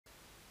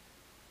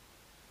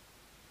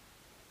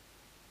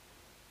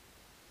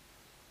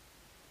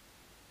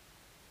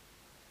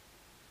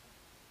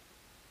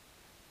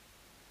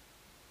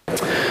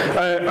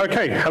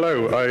Okay,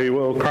 hello. I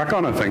will crack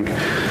on, I think.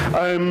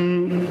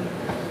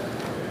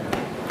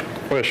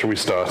 Where shall we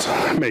start?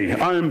 Me.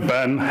 I'm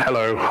Ben.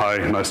 Hello. Hi.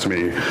 Nice to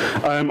meet you.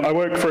 I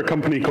work for a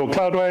company called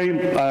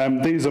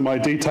Cloudway. These are my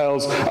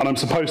details, and I'm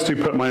supposed to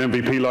put my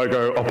MVP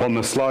logo up on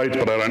the slide,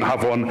 but I don't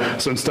have one,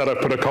 so instead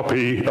I've put a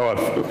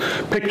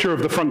picture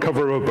of the front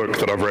cover of a book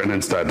that I've written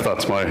instead.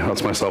 That's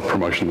my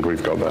self-promotion that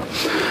we've got there.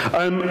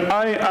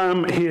 I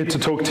am here to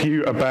talk to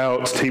you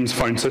about Teams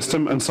phone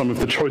system and some of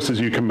the choices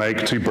you can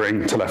make to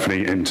bring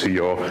telephony into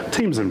your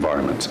Teams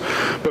environment.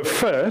 But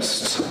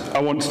first,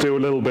 I want to do a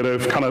little bit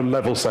of kind of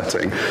level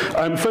setting.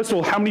 First of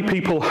all, how many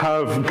people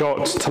have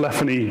got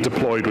telephony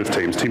deployed with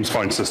Teams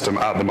phone system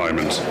at the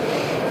moment?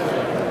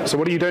 So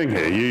what are you doing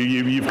here?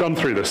 You've gone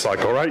through this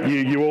cycle, right?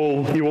 You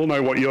all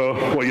know what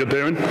you're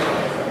doing.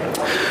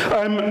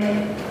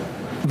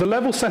 The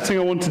level setting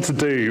I wanted to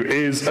do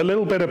is a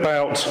little bit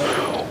about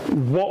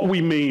what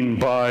we mean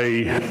by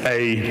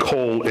a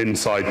call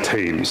inside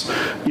Teams.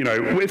 You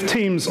know, with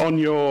Teams on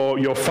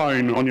your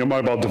phone, on your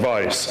mobile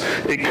device,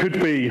 it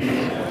could be.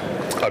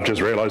 I've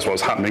just realized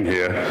what's happening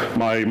here.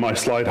 My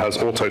slide has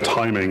auto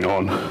timing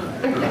on.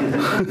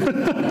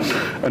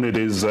 And it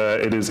is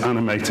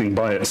animating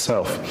by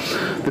itself.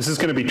 This is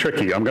going to be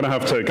tricky. I'm going to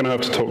have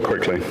to talk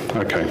quickly.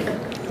 Okay.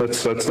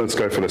 Let's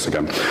go for this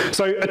again.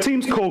 So a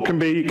Teams call can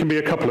be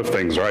a couple of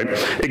things, right?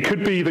 It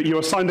could be that you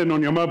are signed in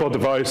on your mobile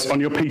device on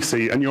your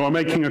PC and you are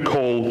making a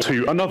call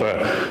to another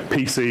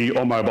PC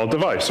or mobile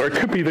device. Or it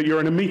could be that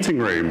you're in a meeting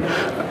room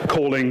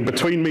calling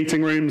between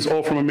meeting rooms,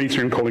 or from a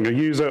meeting room calling a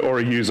user, or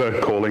a user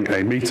calling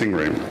a meeting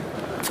room.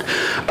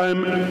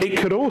 It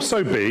could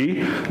also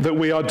be that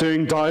we are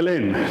doing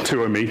dial-in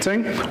to a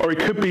meeting, or it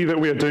could be that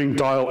we are doing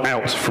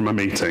dial-out from a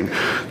meeting.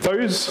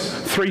 Those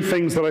three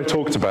things that I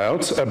talked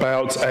about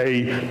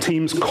a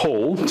Teams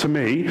call, to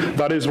me,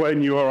 that is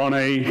when you are on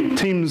a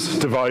Teams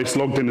device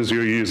logged in as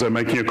your user,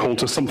 making a call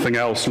to something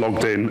else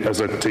logged in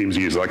as a Teams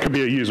user. That could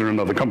be a user in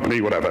another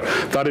company, whatever.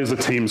 That is a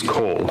Teams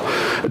call.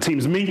 A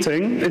Teams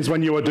meeting is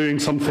when you are doing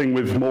something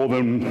with more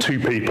than two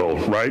people,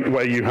 right?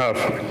 Where you have...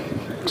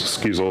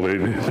 Excuse all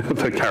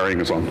the carrying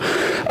us on.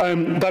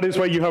 That is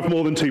where you have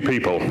more than two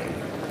people.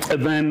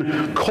 And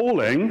then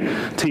calling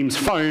Teams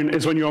phone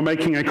is when you're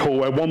making a call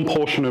where one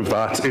portion of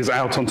that is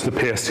out onto the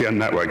PSTN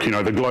network, you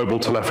know, the global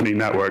telephony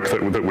network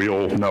that we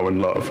all know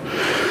and love.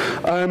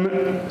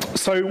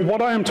 So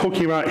what I am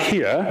talking about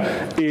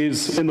here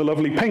is, in the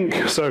lovely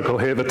pink circle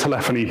here, the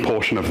telephony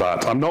portion of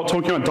that. I'm not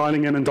talking about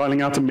dialing in and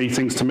dialing out of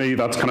meetings. To me,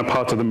 that's kind of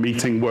part of the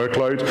meeting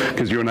workload,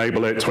 because you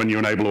enable it when you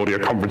enable audio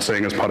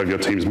conferencing as part of your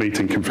Teams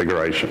meeting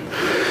configuration.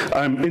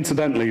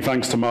 Incidentally,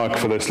 thanks to Mark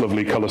for this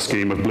lovely color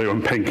scheme of blue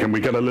and pink, and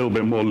we get a little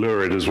bit more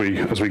lurid as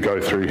we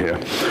go through here.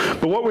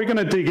 But what we're going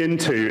to dig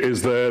into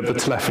is the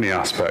telephony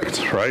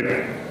aspect,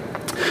 right?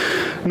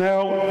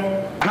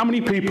 Now, how many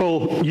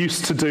people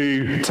used to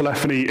do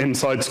telephony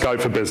inside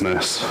Skype for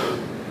Business?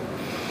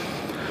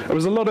 There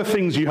was a lot of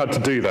things you had to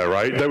do there,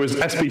 right? There was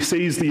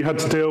SBCs that you had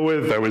to deal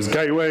with, there was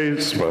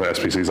gateways, well,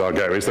 SBCs are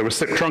gateways, there was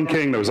SIP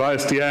trunking, there was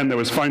ISDN, there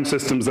was phone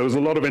systems, there was a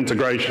lot of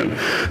integration.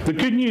 The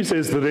good news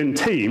is that in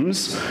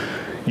Teams,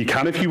 you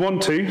can, if you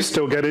want to,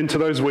 still get into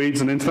those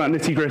weeds and into that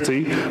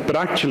nitty-gritty, but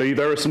actually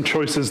there are some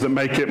choices that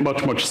make it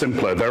much, much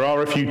simpler. There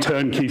are a few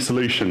turnkey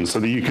solutions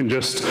so that you can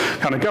just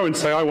kind of go and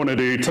say, I want to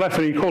do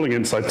telephony, calling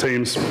inside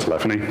Teams,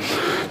 telephony,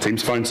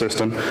 Teams phone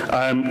system,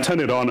 turn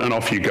it on and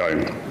off you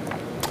go.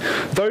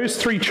 Those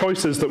three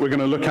choices that we're going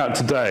to look at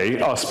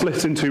today are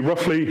split into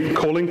roughly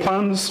calling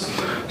plans,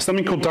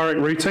 something called direct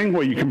routing,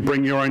 where you can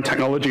bring your own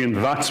technology, and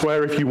that's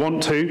where, if you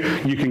want to,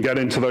 you can get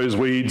into those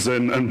weeds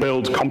and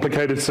build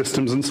complicated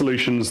systems and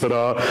solutions that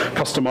are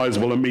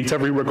customizable and meet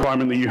every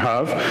requirement that you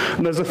have.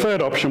 And there's a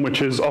third option,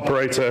 which is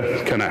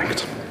operator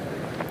connect.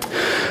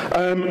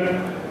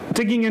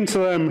 Digging into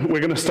them,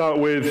 we're going to start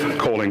with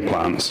calling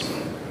plans.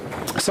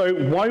 So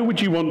why would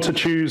you want to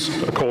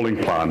choose a calling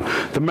plan?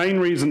 The main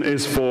reason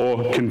is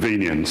for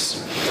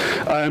convenience.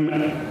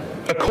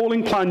 A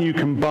calling plan you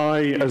can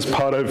buy as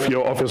part of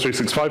your Office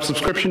 365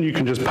 subscription. You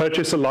can just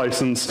purchase a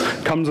license,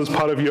 comes as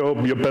part of your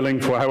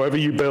billing for however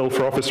you bill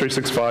for Office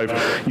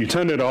 365. You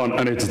turn it on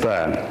and it's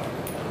there.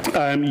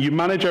 You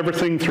manage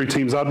everything through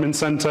Teams Admin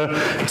Center.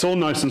 It's all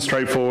nice and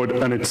straightforward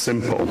and it's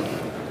simple.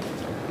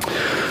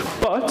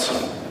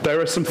 But there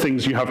are some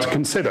things you have to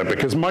consider,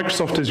 because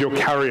Microsoft is your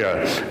carrier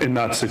in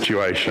that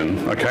situation,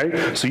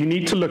 okay? So you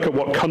need to look at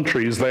what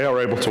countries they are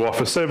able to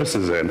offer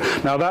services in.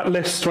 Now that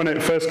list, when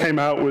it first came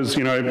out, was,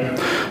 you know,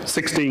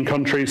 16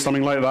 countries,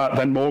 something like that,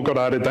 then more got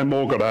added, then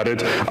more got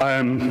added.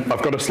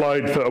 I've got a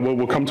slide that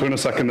we'll come to in a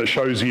second that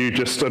shows you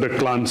just at a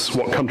glance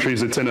what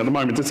countries it's in at the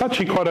moment. It's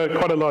actually quite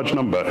a large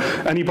number.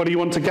 Anybody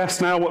want to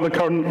guess now what the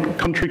current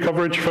country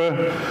coverage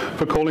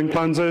for calling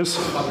plans is?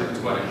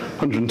 120.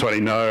 120,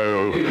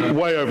 no,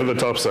 way over the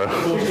top, sir.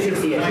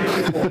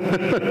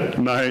 68.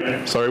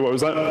 No, sorry, what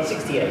was that?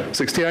 68.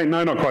 68,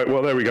 no, not quite.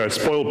 Well, there we go,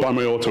 spoiled by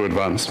my auto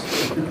advance.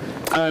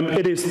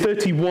 It is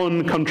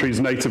 31 countries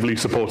natively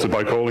supported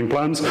by calling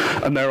plans,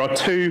 and there are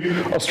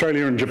 2,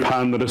 Australia and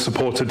Japan, that are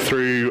supported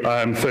through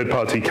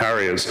third-party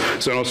carriers.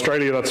 So in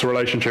Australia, that's a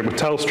relationship with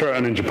Telstra,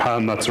 and in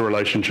Japan, that's a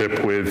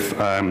relationship with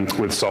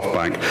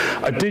SoftBank.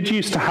 I did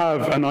used to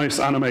have a nice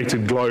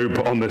animated globe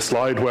on this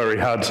slide where we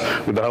had,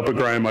 with the help of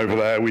Graham over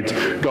there, we'd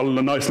got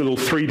a nice little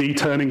 3D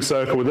turning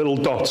circle with little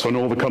dots on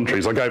all the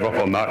countries. I gave up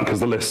on that because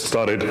the list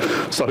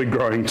started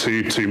growing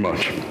too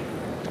much.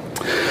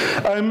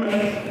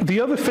 The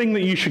other thing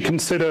that you should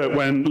consider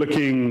when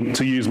looking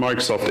to use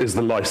Microsoft is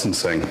the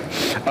licensing.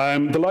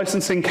 The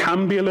licensing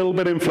can be a little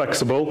bit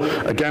inflexible.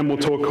 Again, we'll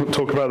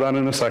talk about that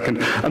in a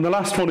second. And the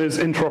last one is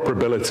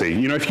interoperability.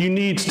 You know, if you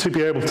need to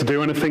be able to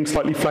do anything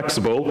slightly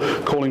flexible,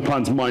 calling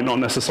plans might not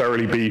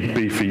necessarily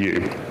be for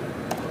you.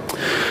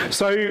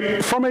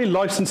 So from a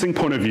licensing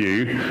point of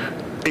view,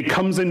 it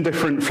comes in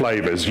different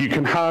flavors. You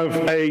can have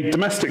a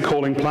domestic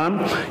calling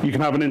plan, you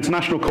can have an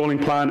international calling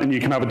plan, and you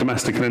can have a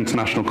domestic and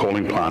international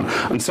calling plan.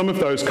 And some of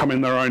those come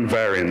in their own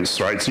variants,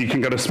 right? So you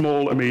can get a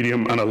small, a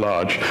medium, and a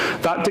large.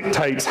 That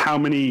dictates how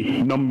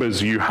many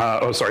numbers you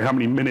have, how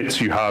many minutes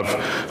you have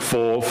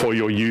for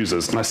your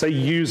users. And I say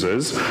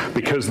users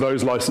because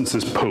those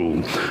licenses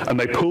pool. And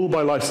they pool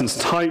by license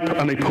type,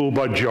 and they pool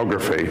by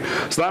geography.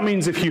 So that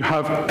means if you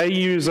have a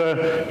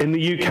user in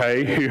the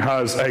UK who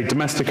has a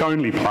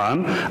domestic-only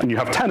plan, and you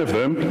have 10 of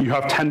them, you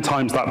have 10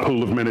 times that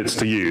pool of minutes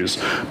to use.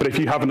 But if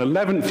you have an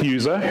 11th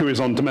user who is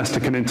on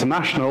domestic and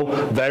international,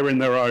 they're in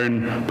their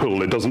own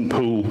pool. It doesn't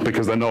pool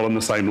because they're not on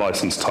the same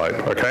license type,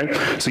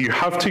 okay? So you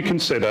have to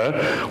consider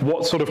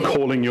what sort of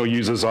calling your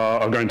users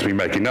are going to be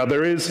making. Now,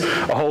 there is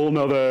a whole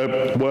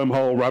other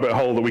wormhole, rabbit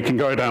hole that we can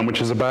go down, which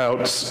is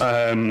about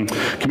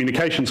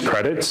communications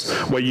credits,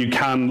 where you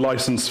can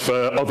license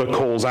for other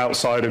calls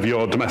outside of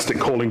your domestic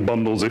calling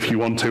bundles if you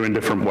want to in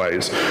different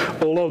ways.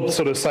 All I'll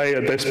sort of say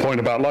at this point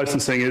about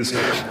licensing is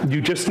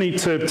you just need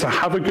to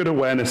have a good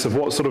awareness of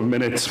what sort of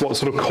minutes, what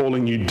sort of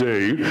calling you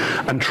do,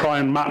 and try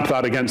and map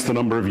that against the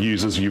number of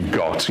users you've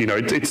got. You know,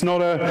 it's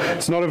not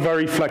a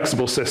very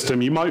flexible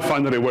system. You might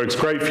find that it works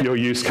great for your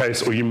use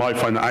case, or you might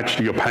find that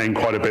actually you're paying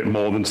quite a bit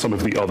more than some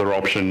of the other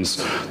options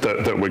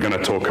that we're going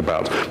to talk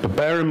about. But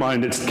bear in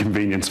mind it's the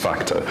convenience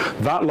factor.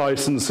 That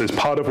license is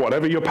part of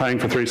whatever you're paying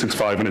for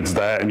 365, and it's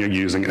there and you're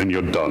using it and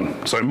you're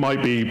done. So it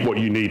might be what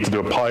you need to do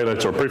a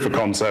pilot or a proof of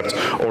concept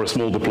or a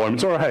small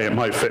deployment, or hey, it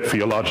might fit for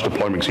your large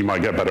deployments. You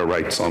might get better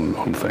rates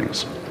on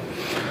things.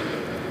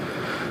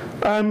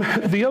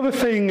 The other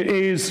thing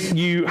is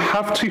you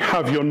have to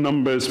have your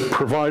numbers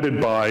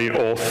provided by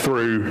or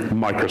through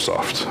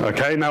Microsoft.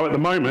 Okay, now at the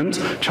moment,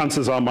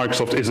 chances are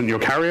Microsoft isn't your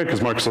carrier because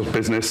Microsoft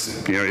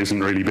Business, you know,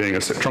 isn't really being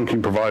a SIP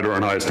trunking provider or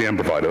an ISDN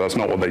provider. That's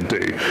not what they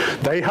do.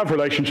 They have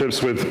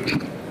relationships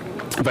with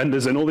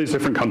vendors in all these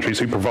different countries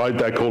who provide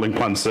their calling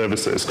plan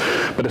services.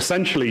 But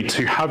essentially,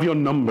 to have your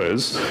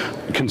numbers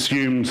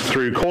consumed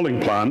through calling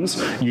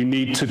plans, you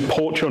need to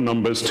port your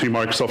numbers to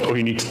Microsoft, or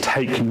you need to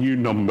take new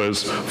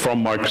numbers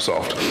from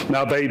Microsoft.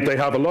 Now, they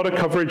have a lot of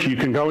coverage. You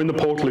can go in the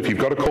portal if you've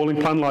got a calling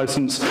plan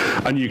license,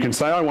 and you can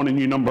say, I want a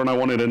new number, and I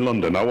want it in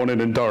London, I want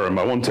it in Durham,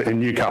 I want it in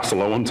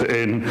Newcastle, I want it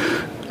in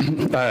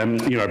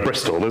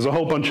Bristol. There's a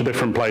whole bunch of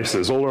different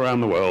places all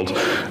around the world,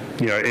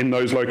 you know, in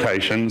those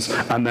locations,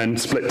 and then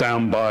split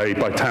down by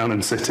town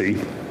and city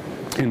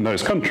in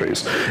those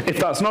countries. If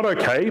that's not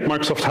okay,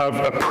 Microsoft have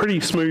a pretty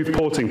smooth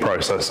porting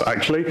process,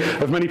 actually.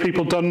 Have many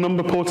people done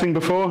number porting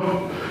before?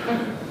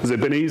 Has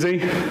it been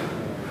easy?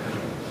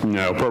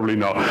 No, probably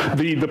not.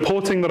 The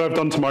porting that I've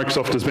done to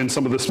Microsoft has been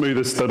some of the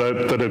smoothest that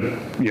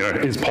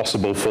is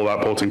possible for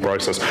that porting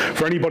process.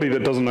 For anybody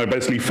that doesn't know,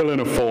 basically fill in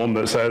a form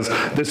that says,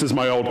 this is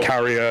my old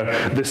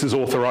carrier, this is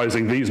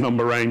authorizing these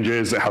number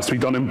ranges, it has to be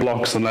done in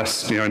blocks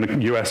unless, you know, in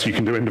the US you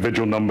can do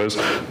individual numbers,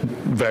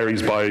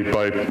 varies by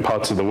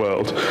parts of the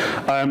world.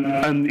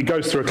 And it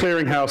goes through a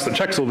clearinghouse that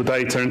checks all the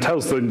data and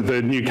tells the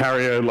new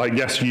carrier, like,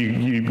 yes,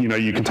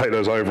 you can take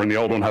those over, and the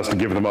old one has to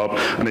give them up,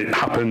 and it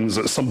happens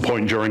at some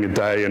point during a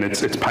day, and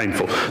it's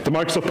painful. The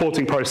Microsoft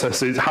porting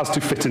process has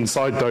to fit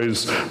inside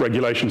those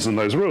regulations and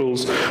those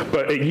rules,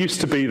 but it used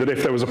to be that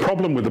if there was a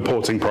problem with the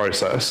porting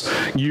process,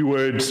 you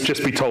would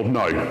just be told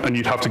no, and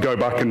you'd have to go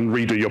back and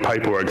redo your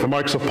paperwork. The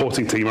Microsoft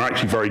porting team are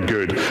actually very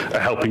good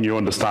at helping you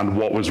understand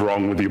what was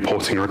wrong with your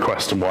porting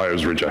request and why it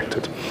was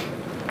rejected.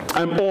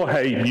 Or,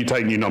 hey, you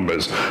take new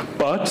numbers.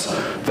 But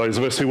those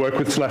of us who work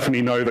with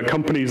telephony know that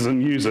companies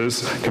and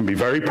users can be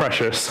very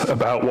precious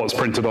about what's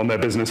printed on their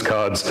business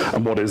cards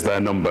and what is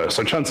their number.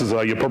 So chances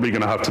are you're probably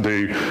going to have to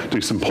do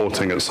some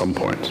porting at some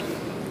point.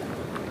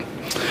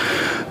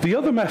 The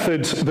other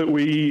method that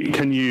we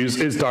can use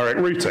is direct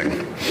routing.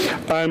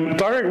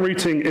 Direct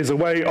routing is a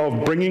way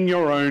of bringing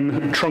your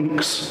own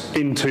trunks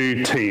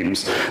into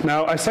Teams.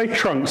 Now, I say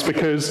trunks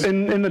because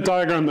in the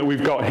diagram that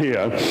we've got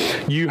here,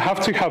 you have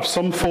to have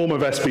some form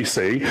of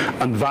SBC,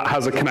 and that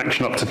has a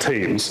connection up to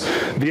Teams.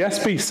 The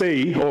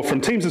SBC, or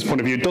from Teams'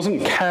 point of view, doesn't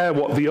care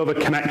what the other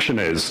connection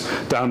is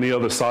down the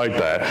other side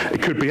there.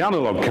 It could be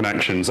analog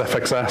connections,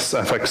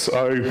 FXS,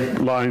 FXO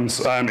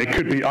lines, it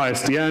could be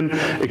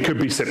ISDN, it could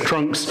be SIP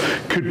trunks,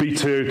 could could be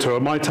to a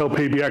Mitel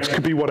PBX,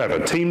 could be whatever.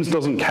 Teams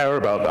doesn't care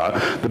about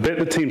that. The bit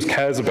that Teams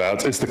cares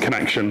about is the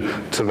connection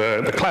to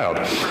the cloud.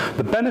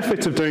 The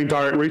benefit of doing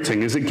direct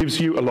routing is it gives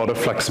you a lot of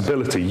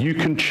flexibility. You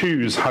can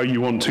choose how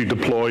you want to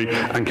deploy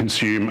and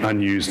consume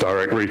and use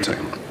direct routing.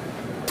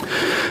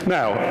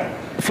 Now,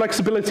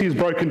 flexibility is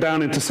broken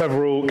down into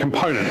several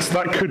components.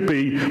 That could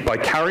be by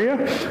carrier.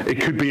 It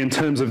could be in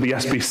terms of the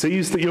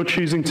SBCs that you're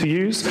choosing to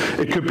use.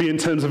 It could be in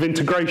terms of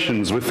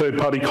integrations with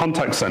third-party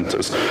contact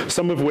centers,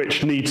 some of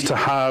which need to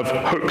have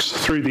hooks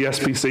through the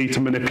SBC to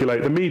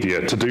manipulate the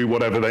media to do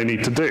whatever they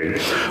need to do.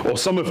 Or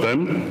some of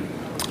them,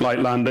 like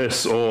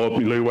Landis or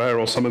Luware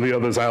or some of the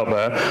others out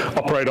there,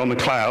 operate on the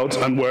cloud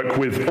and work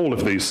with all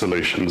of these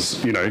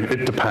solutions. You know,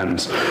 it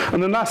depends.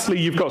 And then lastly,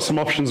 you've got some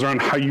options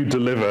around how you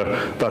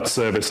deliver that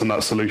service and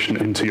that solution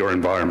into your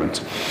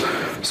environment.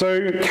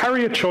 So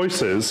carrier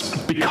choices,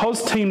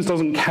 because Teams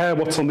doesn't care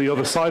what's on the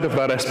other side of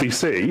that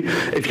SBC,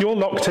 if you're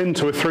locked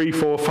into a 3,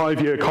 4,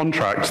 5-year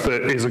contract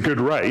that is a good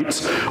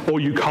rate, or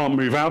you can't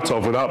move out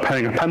of without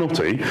paying a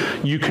penalty,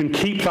 you can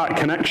keep that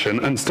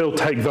connection and still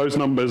take those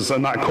numbers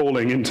and that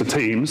calling into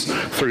Teams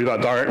through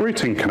that direct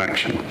routing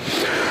connection.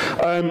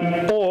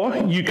 Or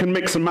you can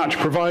mix and match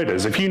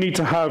providers. If you need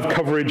to have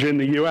coverage in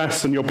the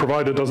US and your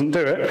provider doesn't do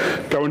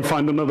it, go and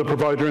find another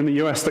provider in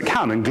the US that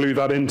can and glue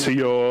that into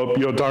your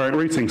direct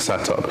routing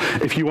setup.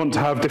 If you want to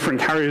have different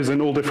carriers in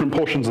all different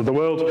portions of the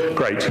world,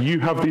 great. You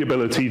have the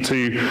ability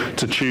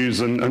to choose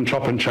and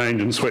chop and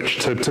change and switch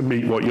to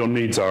meet what your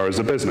needs are as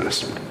a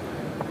business.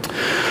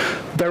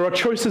 There are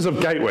choices of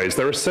gateways.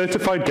 There are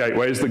certified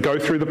gateways that go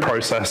through the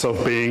process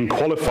of being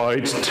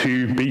qualified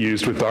to be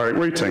used with direct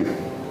routing.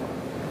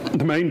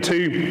 The main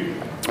two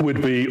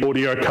would be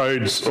audio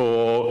codes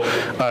or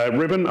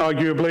ribbon,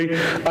 arguably.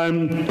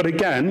 But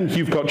again,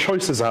 you've got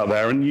choices out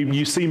there, and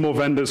you see more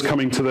vendors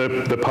coming to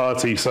the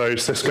party. So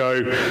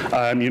Cisco,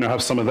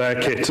 have some of their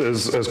kit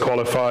as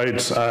qualified.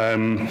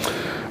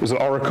 Was it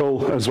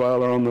Oracle as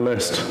well are on the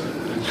list?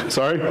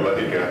 Sorry? I'll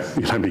let you guess.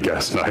 You let me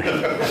guess, no.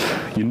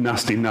 You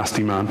nasty,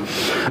 nasty man.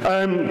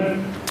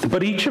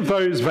 But each of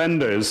those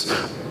vendors,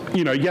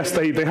 yes,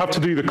 they have to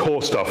do the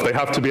core stuff. They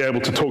have to be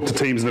able to talk to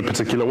Teams in a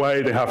particular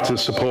way. They have to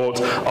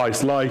support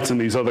ICE Lite and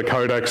these other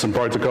codecs and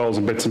protocols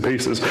and bits and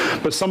pieces.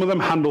 But some of them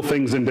handle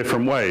things in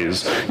different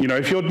ways.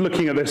 If you're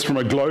looking at this from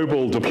a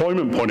global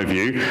deployment point of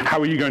view, how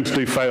are you going to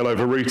do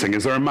failover routing?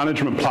 Is there a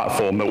management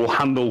platform that will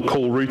handle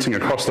call routing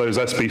across those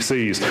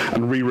SBCs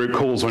and reroute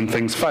calls when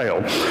things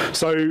fail?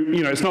 So,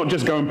 it's not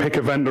just go and pick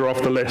a vendor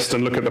off the list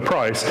and look at the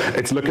price.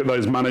 It's look at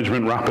those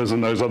management wrappers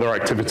and those other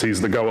activities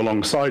that go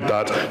alongside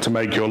that to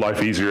make your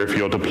life easier if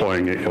you're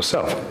deploying it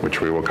yourself,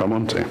 which we will come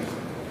on to.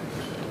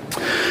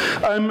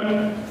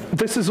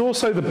 This is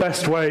also the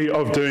best way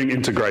of doing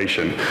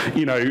integration.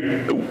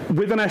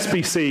 With an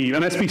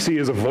SBC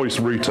is a voice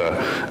router.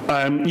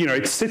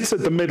 It sits at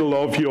the middle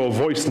of your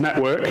voice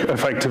network,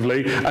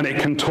 effectively, and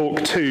it can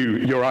talk to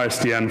your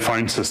ISDN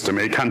phone system.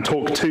 It can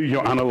talk to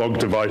your analog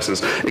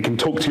devices. It can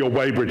talk to your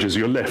Waybridges,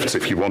 your lifts,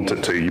 if you want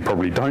it to. You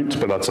probably don't,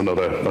 but that's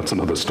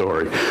another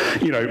story.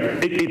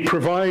 It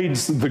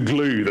provides the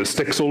glue that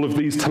sticks all of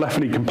these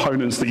telephony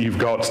components that you've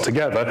got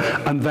together,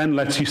 and then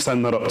lets you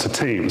send that up to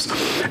Teams.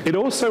 It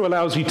also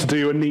allows you to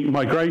do a neat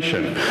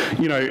migration.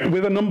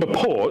 With a number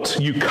port,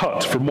 you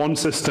cut from one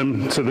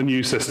system to the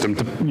new system,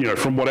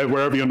 from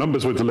wherever your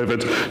numbers were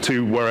delivered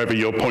to wherever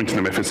you're pointing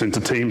them, if it's into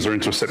Teams or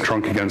into a SIP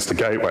trunk against a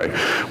gateway.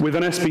 With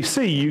an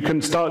SBC, you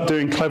can start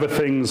doing clever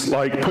things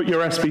like put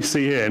your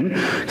SBC in,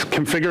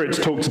 configure it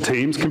to talk to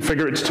Teams,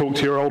 configure it to talk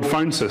to your old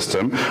phone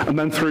system, and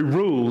then through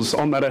rules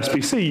on that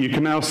SBC, you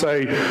can now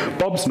say,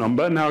 Bob's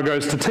number now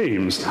goes to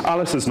Teams,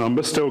 Alice's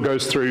number still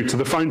goes through to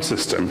the phone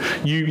system.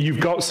 You've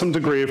got some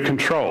degree of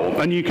control,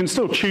 and you can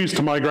still choose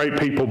to migrate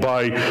people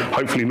by,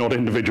 hopefully not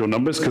individual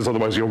numbers, because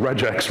otherwise your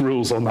regex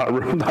rules on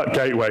that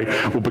gateway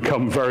will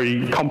become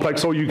very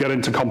complex, or you get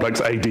into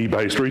complex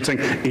AD-based routing.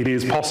 It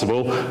is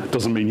possible,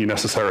 doesn't mean you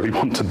necessarily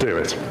want to do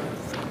it.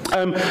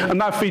 And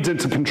that feeds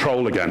into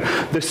control again.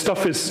 This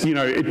stuff is,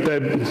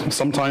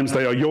 sometimes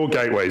they are your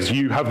gateways.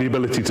 You have the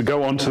ability to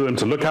go onto them,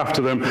 to look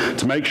after them,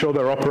 to make sure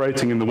they're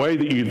operating in the way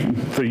that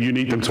you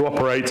need them to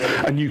operate,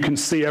 and you can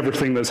see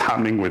everything that's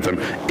happening with them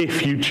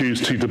if you choose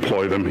to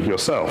deploy them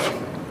yourself.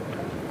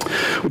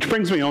 Which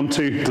brings me on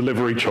to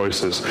delivery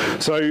choices.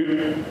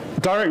 So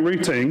direct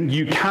routing,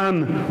 you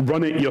can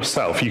run it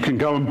yourself. You can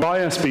go and buy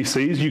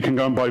SBCs, you can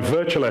go and buy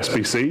virtual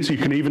SBCs, you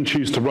can even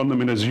choose to run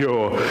them in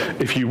Azure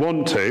if you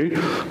want to,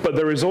 but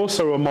there is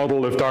also a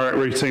model of direct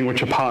routing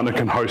which a partner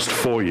can host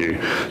for you.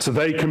 So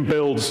they can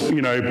build,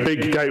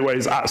 big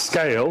gateways at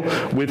scale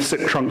with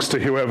SIP trunks to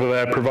whoever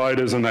their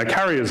providers and their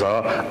carriers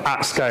are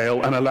at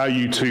scale, and allow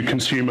you to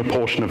consume a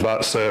portion of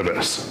that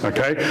service,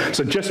 okay?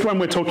 So just when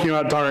we're talking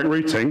about direct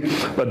routing,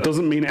 that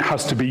doesn't mean it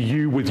has to be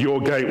you with your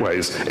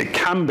gateways. It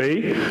can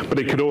be, but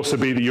it could also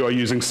be that you are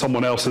using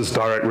someone else's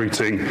direct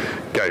routing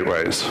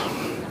gateways.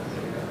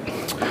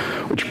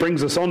 Which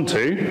brings us on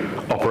to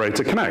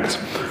Operator Connect.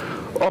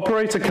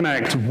 Operator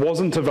Connect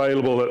wasn't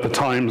available at the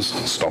times,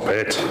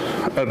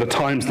 at the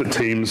times that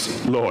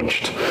Teams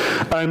launched.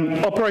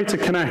 Operator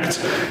Connect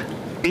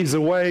is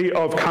a way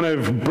of kind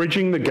of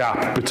bridging the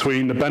gap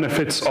between the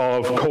benefits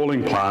of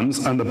calling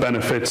plans and the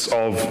benefits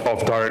of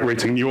direct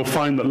routing. You will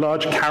find that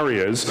large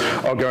carriers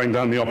are going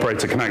down the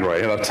operator connect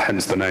way, and that's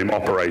hence the name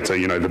operator,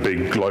 you know, the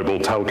big global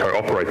telco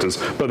operators.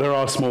 But there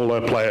are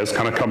smaller players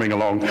kind of coming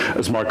along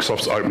as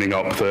Microsoft's opening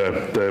up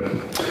the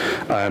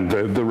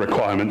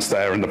requirements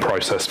there and the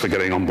process for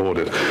getting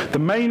onboarded. The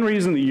main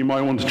reason that you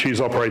might want to choose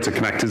Operator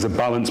Connect is a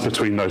balance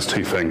between those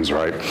two things,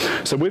 right?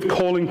 So with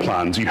calling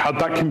plans, you had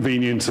that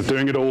convenience of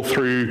doing it all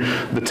through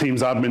the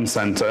Teams admin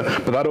center,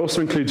 but that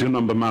also includes your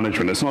number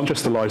management. It's not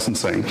just the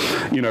licensing.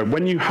 You know,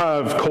 when you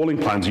have calling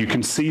plans, you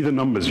can see the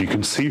numbers, you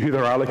can see who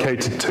they're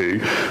allocated to,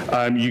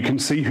 you can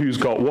see who's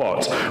got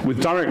what.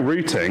 With direct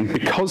routing,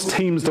 because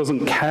Teams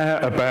doesn't care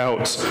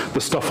about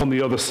the stuff on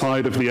the other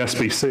side of the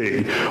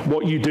SBC,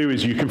 what you do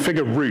is you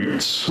configure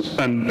routes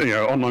and, you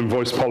know, online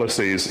voice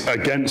policies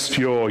against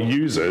your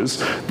users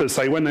that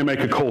say when they make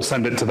a call,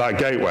 send it to that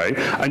gateway,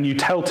 and you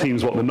tell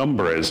Teams what the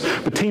number is.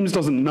 But Teams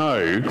doesn't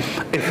know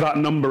if that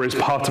number is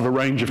part of a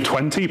range of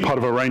 20, part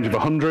of a range of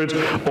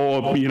 100,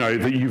 or, you know,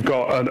 that you've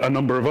got a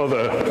number of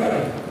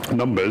other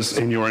numbers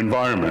in your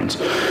environment.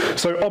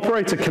 So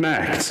Operator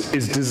Connect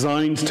is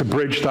designed to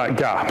bridge that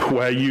gap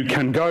where you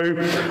can go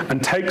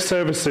and take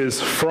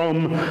services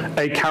from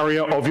a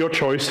carrier of your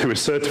choice who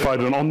is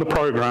certified and on the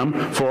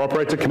program for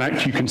Operator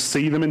Connect. You can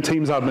see them in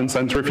Teams Admin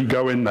Center if you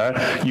go in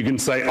there. You can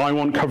say, I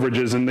want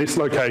coverages in these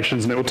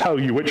locations, and it will tell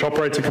you which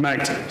Operator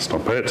Connect,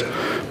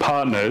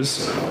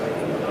 partners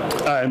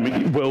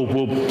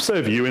will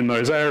serve you in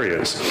those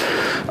areas.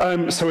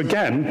 So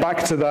again,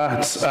 back to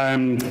that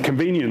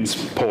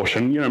convenience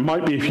portion, you know, it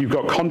might be if you've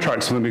got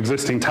contracts with an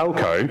existing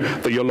telco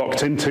that you're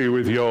locked into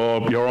with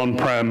your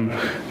on-prem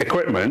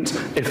equipment,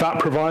 if that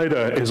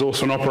provider is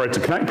also an Operator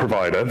Connect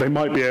provider, they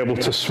might be able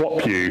to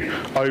swap you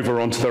over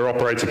onto their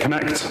Operator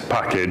Connect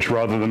package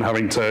rather than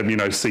having to, you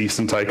know, cease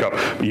and take up.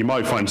 But you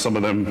might find some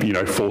of them, you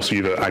know, force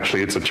you that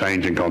actually it's a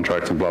change in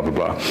contract and blah, blah,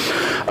 blah.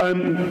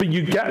 But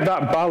you get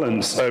that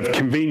balance of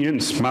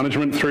convenience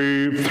management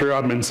through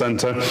Admin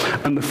Center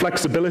and the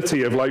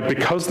flexibility of, like,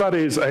 because that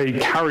is a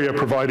carrier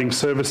providing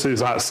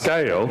services at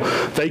scale,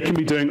 they can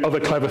be doing other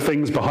clever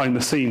things behind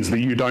the scenes that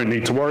you don't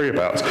need to worry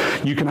about.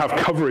 You can have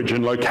coverage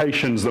in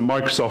locations that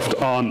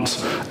Microsoft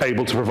aren't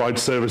able to provide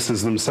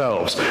services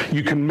themselves.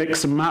 You can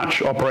mix and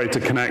match Operator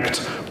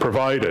Connect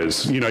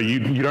providers. You know,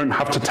 you don't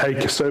have to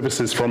take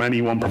services from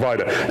any one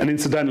provider. And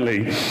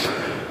incidentally,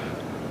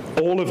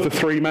 all of the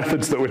three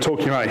methods that we're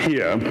talking about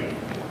here,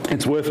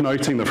 it's worth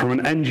noting that from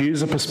an end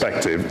user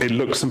perspective, it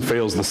looks and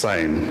feels the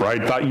same,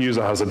 right? That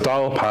user has a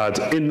dial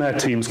pad in their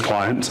Teams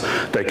client.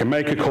 They can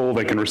make a call,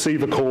 they can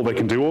receive a call, they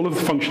can do all of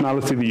the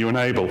functionality that you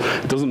enable.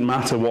 It doesn't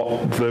matter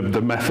what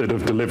the method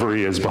of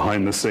delivery is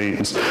behind the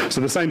scenes.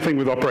 So the same thing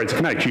with Operator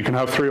Connect. You can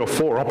have 3 or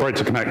 4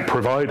 Operator Connect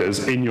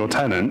providers in your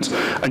tenant,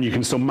 and you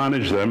can still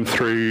manage them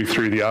through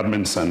the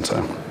admin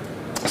center.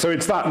 So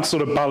it's that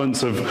sort of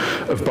balance of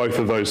both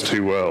of those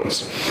two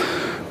worlds.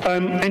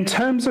 In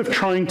terms of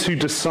trying to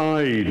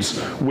decide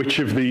which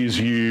of these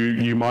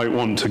you might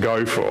want to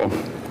go for,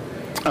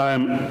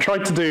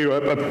 tried to do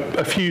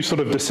a few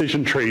sort of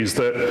decision trees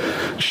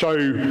that show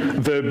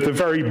the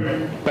very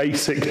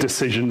basic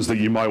decisions that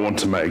you might want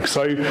to make.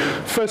 So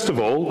first of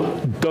all,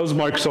 does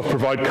Microsoft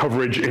provide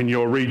coverage in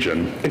your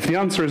region? If the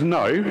answer is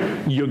no,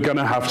 you're going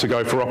to have to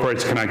go for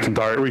Operator Connect and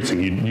direct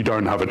routing. You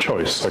don't have a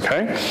choice,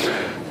 okay?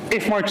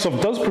 If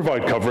Microsoft does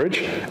provide coverage,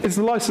 is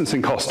the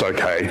licensing cost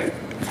okay?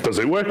 Does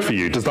it work for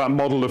you? Does that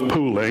model of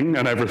pooling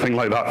and everything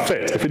like that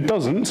fit? If it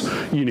doesn't,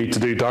 you need to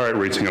do direct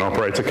routing and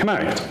Operator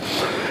Connect.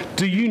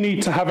 Do you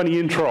need to have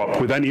any interop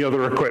with any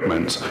other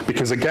equipment?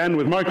 Because again,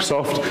 with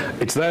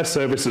Microsoft, it's their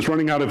service, it's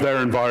running out of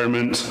their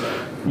environment.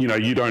 You know,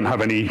 you don't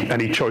have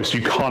any choice.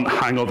 You can't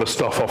hang other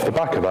stuff off the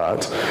back of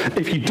that.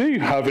 If you do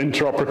have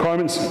interop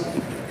requirements,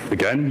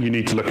 again, you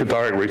need to look at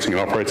direct routing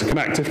and Operator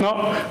Connect. If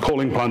not,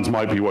 calling plans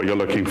might be what you're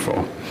looking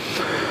for.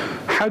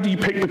 How do you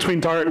pick between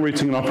direct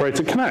routing and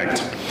Operator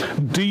Connect?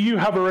 Do you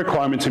have a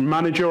requirement to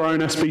manage your own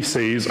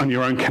SBCs and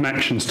your own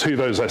connections to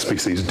those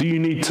SBCs? Do you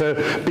need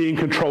to be in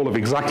control of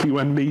exactly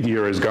when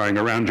media is going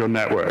around your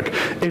network?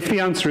 If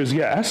the answer is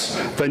yes,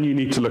 then you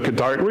need to look at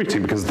direct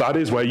routing, because that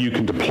is where you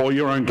can deploy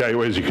your own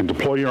gateways, you can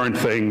deploy your own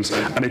things,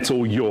 and it's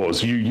all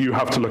yours. You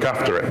have to look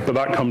after it, but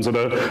that comes at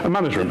a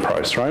management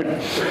price, right?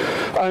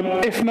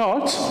 If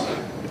not,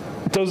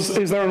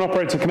 is there an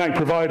Operator Connect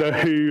provider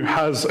who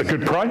has a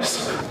good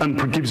price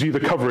and gives you the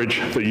coverage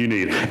that you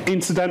need?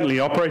 Incidentally,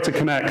 Operator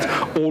Connect,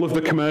 all of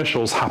the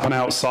commercials happen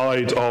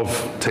outside of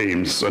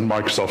Teams and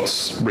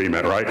Microsoft's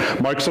remit, right?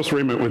 Microsoft's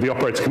remit with the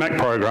Operator Connect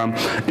program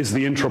is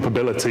the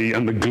interoperability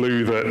and the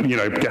glue that, you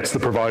know, gets the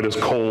provider's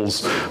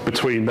calls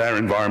between their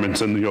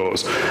environment and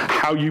yours.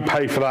 How you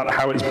pay for that,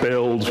 how it's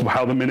billed,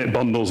 how the minute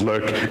bundles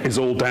look is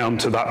all down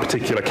to that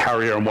particular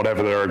carrier and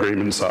whatever their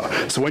agreements are.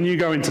 So when you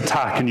go into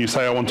TAC and you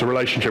say, I want a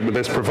relationship with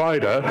this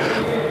provider,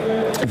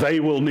 they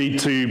will need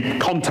to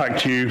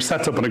contact you,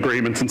 set up an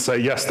agreement and say,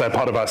 yes, they're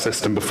part of our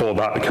system before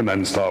that can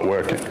then start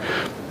working.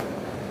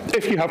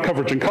 If you have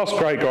coverage and cost,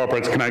 great, go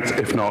Operator Connect.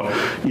 If not,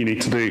 you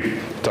need to do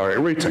direct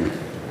routing.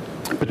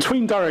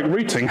 Between direct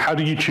routing, how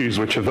do you choose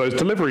which of those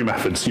delivery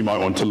methods you might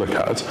want to look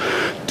at?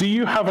 Do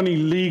you have any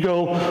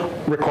legal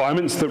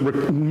requirements that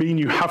mean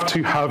you have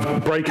to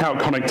have breakout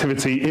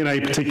connectivity in a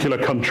particular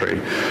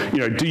country?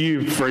 Do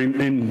you, for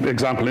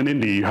example, in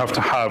India, you have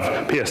to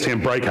have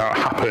PSTN breakout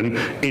happen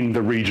in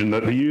the region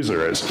that the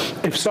user is?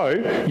 If so,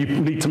 you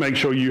need to make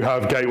sure you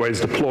have gateways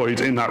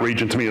deployed in that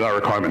region to meet that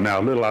requirement.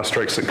 Now, little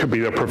asterisks, it could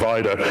be a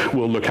provider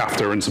will look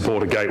after and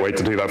support a gateway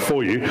to do that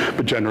for you,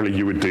 but generally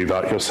you would do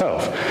that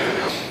yourself.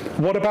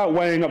 What about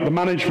weighing up the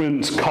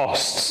management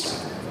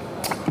costs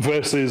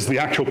versus the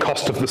actual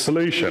cost of the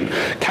solution?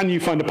 Can you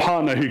find a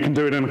partner who can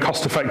do it in a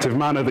cost-effective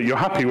manner that you're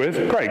happy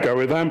with? Great, go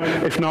with them.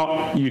 If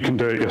not, you can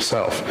do it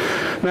yourself.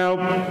 Now,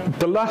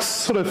 the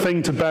last sort of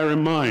thing to bear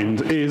in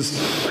mind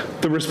is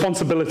the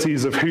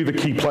responsibilities of who the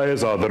key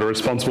players are that are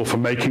responsible for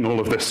making all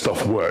of this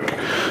stuff work.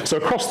 So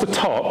across the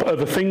top are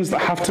the things that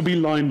have to be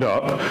lined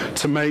up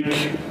to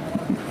make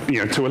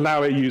to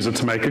allow a user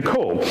to make a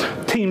call.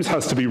 Teams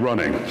has to be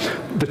running.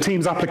 The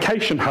Teams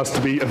application has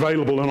to be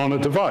available and on a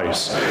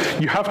device.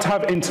 You have to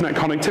have internet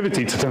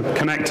connectivity to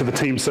connect to the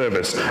Teams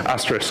service,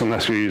 asterisk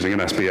unless you're using an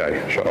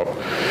SBA. Shut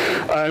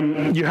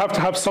up. You have to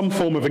have some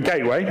form of a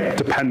gateway,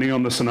 depending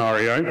on the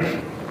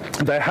scenario.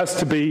 There has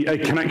to be a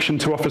connection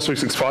to Office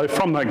 365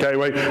 from that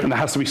gateway, and there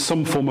has to be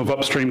some form of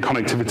upstream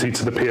connectivity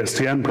to the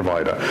PSTN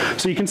provider.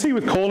 So you can see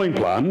with calling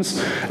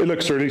plans, it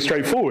looks really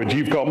straightforward.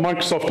 You've got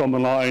Microsoft on the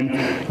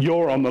line,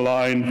 you're on the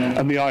line,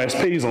 and the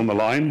ISP's on the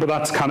line, but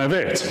that's kind of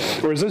it.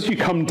 Whereas as you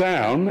come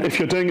down, if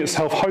you're doing it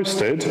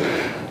self-hosted,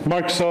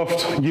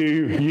 Microsoft,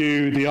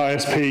 you, the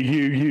ISP,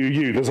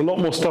 you. There's a lot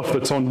more stuff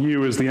that's on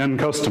you as the end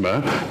customer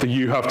that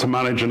you have to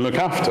manage and look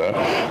after.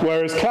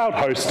 Whereas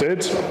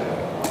cloud-hosted,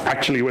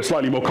 actually, we're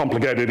slightly more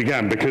complicated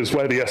again, because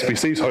where the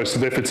SBC is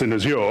hosted, if it's in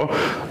Azure,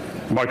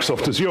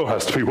 Microsoft Azure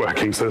has to be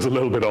working, so there's a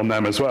little bit on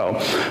them as well.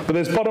 But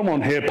there's bottom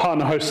one here,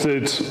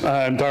 partner-hosted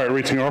direct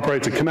routing or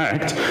operator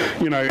connect.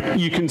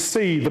 You can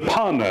see the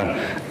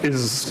partner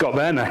is got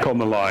their neck on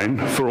the line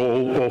for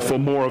all or for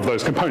more of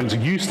those components.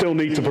 You still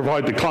need to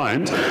provide the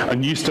client,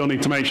 and you still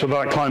need to make sure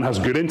that client has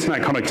good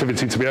internet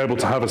connectivity to be able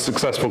to have a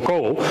successful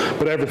call,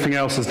 but everything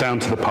else is down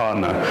to the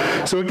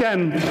partner. So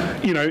again,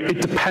 it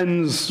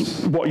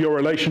depends what your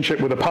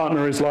relationship with a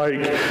partner is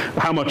like,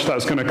 how much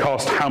that's going to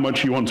cost, how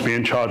much you want to be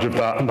in charge of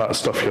that, and that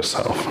stuff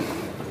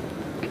yourself.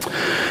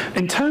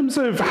 In terms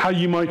of how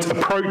you might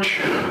approach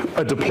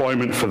a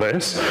deployment for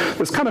this,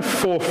 there's kind of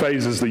 4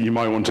 phases that you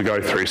might want to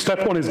go through.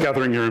 Step 1 is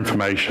gathering your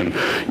information.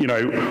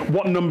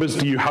 What numbers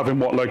do you have in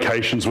what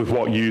locations with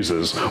what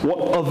users? What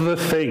other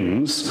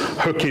things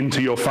hook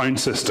into your phone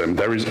system?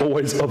 There is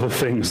always other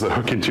things that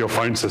hook into your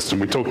phone system.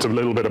 We talked a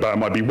little bit about it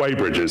might be way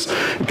bridges.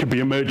 It could be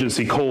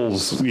emergency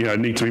calls,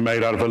 need to be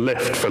made out of a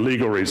lift for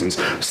legal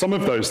reasons. Some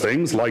of those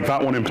things, like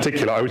that one in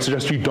particular, I would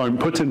suggest you don't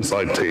put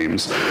inside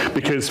Teams,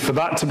 because for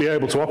that to be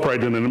able to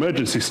operate in an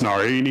emergency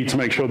scenario, you need to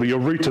make sure that your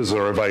routers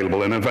are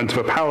available in event of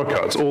a power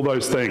cut, all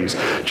those things.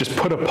 Just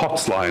put a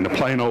POTS line, a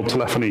plain old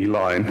telephony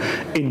line,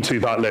 into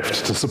that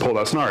lift to support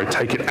that scenario.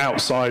 Take it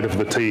outside of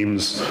the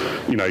Teams,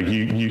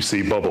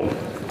 UC bubble.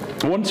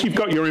 Once you've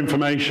got your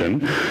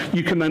information,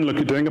 you can then look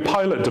at doing a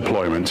pilot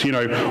deployment.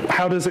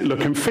 How does it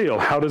look and feel?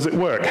 How does it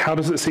work? How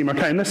does it seem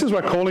okay? And this is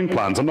where calling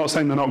plans, I'm not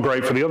saying they're not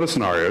great for the other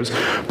scenarios,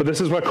 but this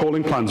is where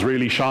calling plans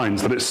really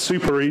shines, that it's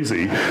super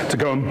easy to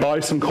go and buy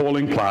some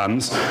calling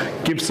plans,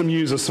 give some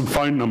users some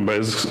phone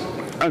numbers,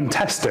 and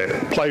test it,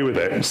 play with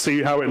it,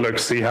 see how it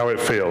looks, see how it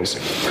feels.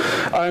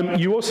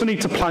 You also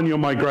need to plan your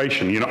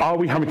migration. Are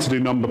we having to do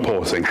number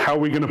porting? How are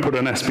we going to put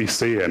an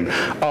SBC in?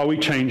 Are we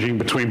changing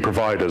between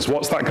providers?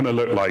 What's that going to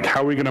look like?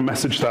 How are we going to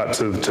message that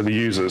to the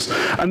users?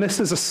 And this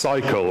is a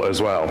cycle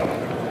as well.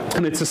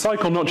 And it's a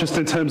cycle not just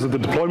in terms of the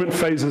deployment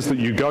phases that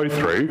you go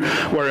through,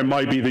 where it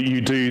might be that you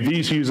do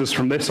these users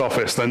from this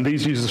office, then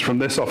these users from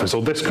this office,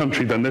 or this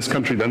country, then this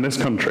country, then this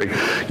country.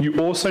 You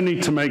also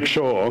need to make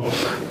sure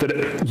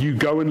that you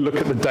go and look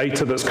at the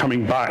data that's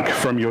coming back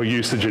from your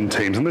usage in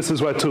Teams. And this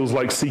is where tools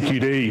like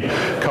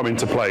CQD come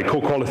into play,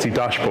 Call Quality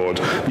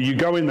Dashboard. You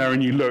go in there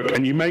and you look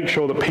and you make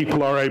sure that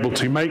people are able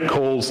to make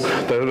calls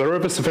that are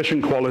of a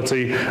sufficient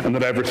quality and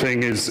that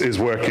everything is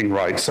working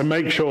right. So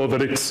make sure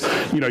that it's,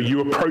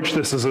 you approach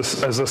this as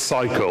a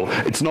cycle.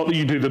 It's not that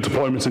you do the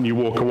deployment and you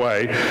walk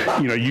away.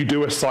 You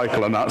do a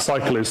cycle, and that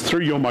cycle is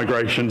through your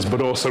migrations,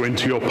 but also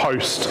into your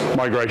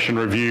post-migration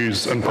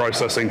reviews and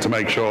processing to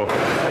make sure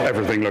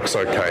everything looks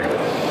okay.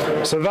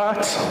 So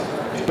that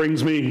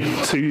brings me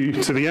to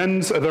the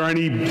end. Are there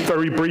any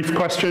very brief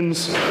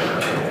questions?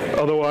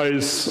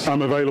 Otherwise,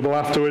 I'm available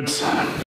afterwards.